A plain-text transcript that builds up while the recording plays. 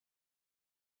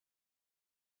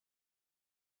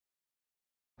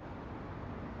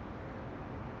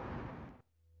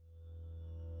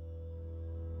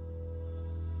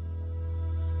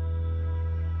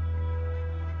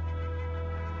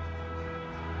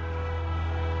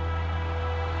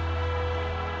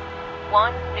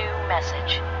one new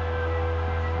message.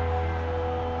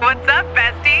 What's up,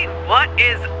 bestie? What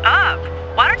is up?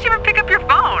 Why don't you ever pick up your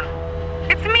phone?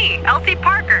 It's me, Elsie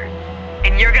Parker,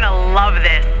 and you're gonna love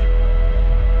this.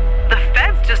 The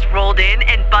feds just rolled in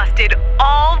and busted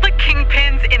all the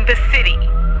kingpins in the city.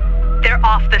 They're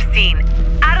off the scene,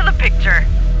 out of the picture.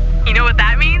 You know what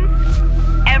that means?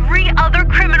 Every other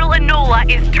criminal in NOLA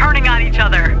is turning on each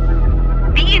other.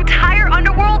 The entire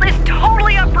underworld is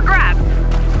totally up for grabs.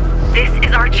 This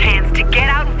is our chance to get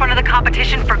out in front of the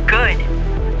competition for good.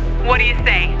 What do you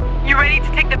say? You ready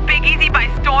to take the Big Easy by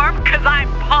storm? 'Cause I'm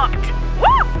pumped.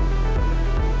 Woo!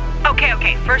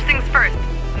 Okay, first things first.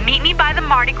 Meet me by the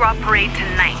Mardi Gras parade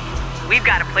tonight. We've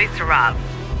got a place to rob.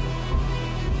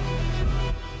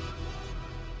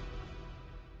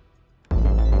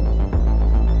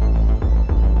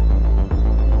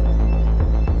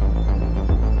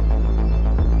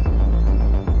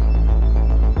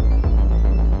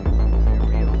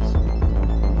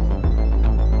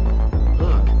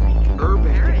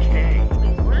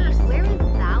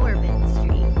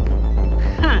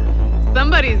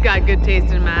 Somebody's got good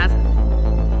taste in masks.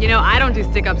 You know, I don't do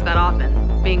stick-ups that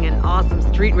often, being an awesome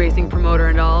street racing promoter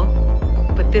and all.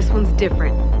 But this one's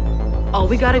different. All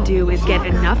we gotta do is get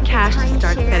enough cash to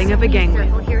start setting up a gang with.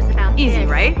 Easy,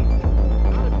 right?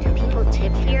 Do people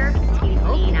tip here? Excuse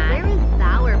me, where is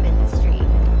Bowerman Street?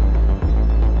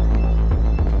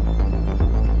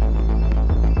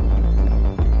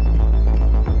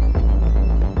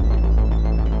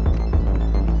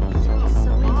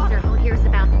 Sewing Circle hears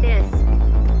about this.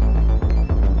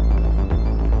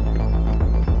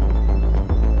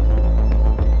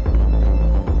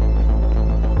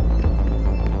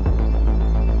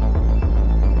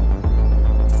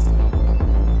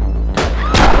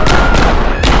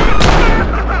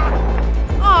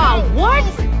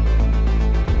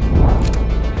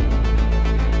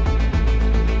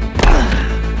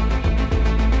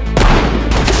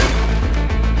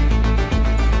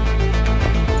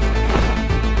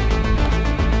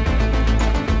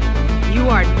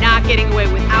 Getting away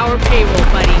with our payroll,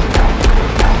 buddy.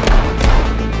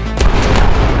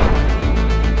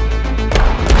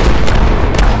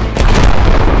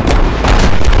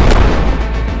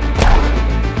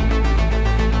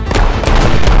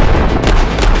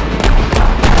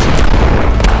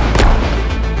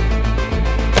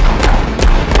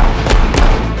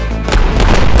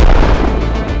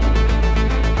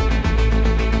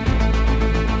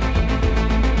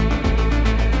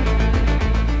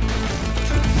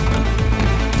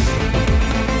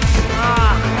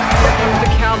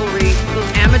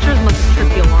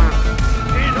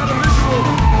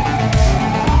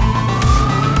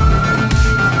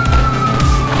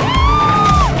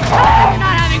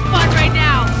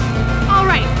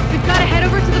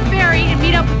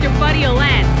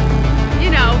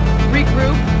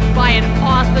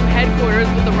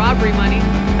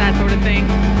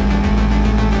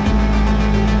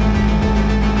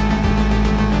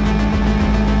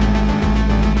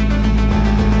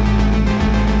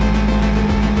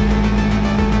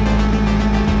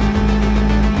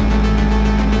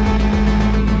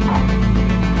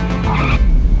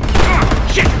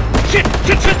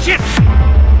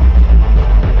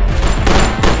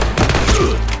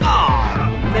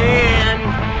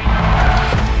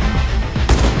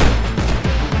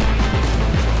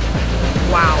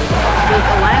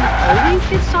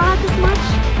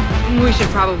 We should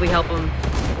probably help him.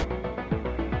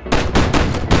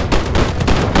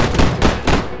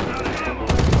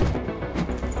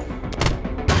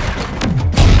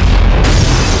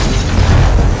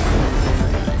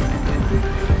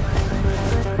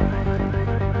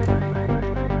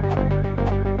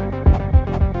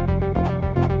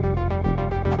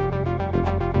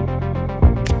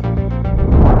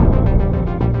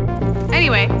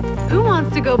 Anyway, who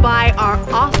wants to go buy our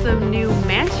awesome new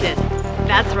mansion?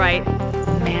 That's right,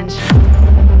 mansion.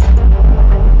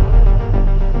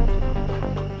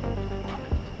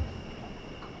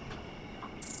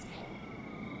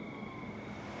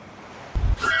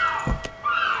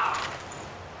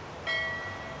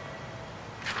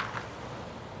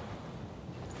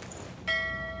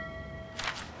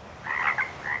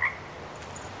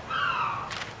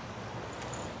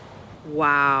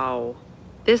 Wow,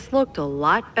 this looked a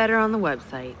lot better on the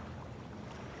website.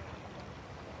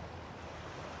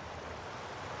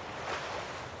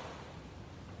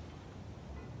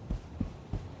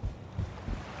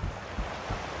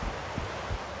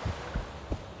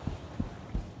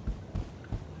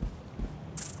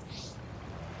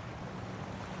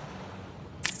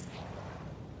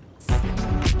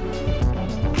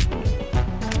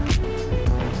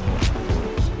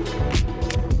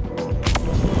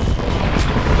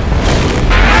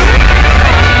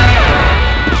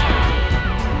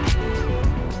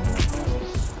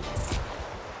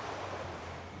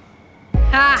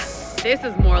 This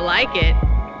is more like it.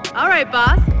 All right,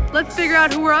 boss. Let's figure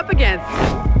out who we're up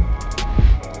against.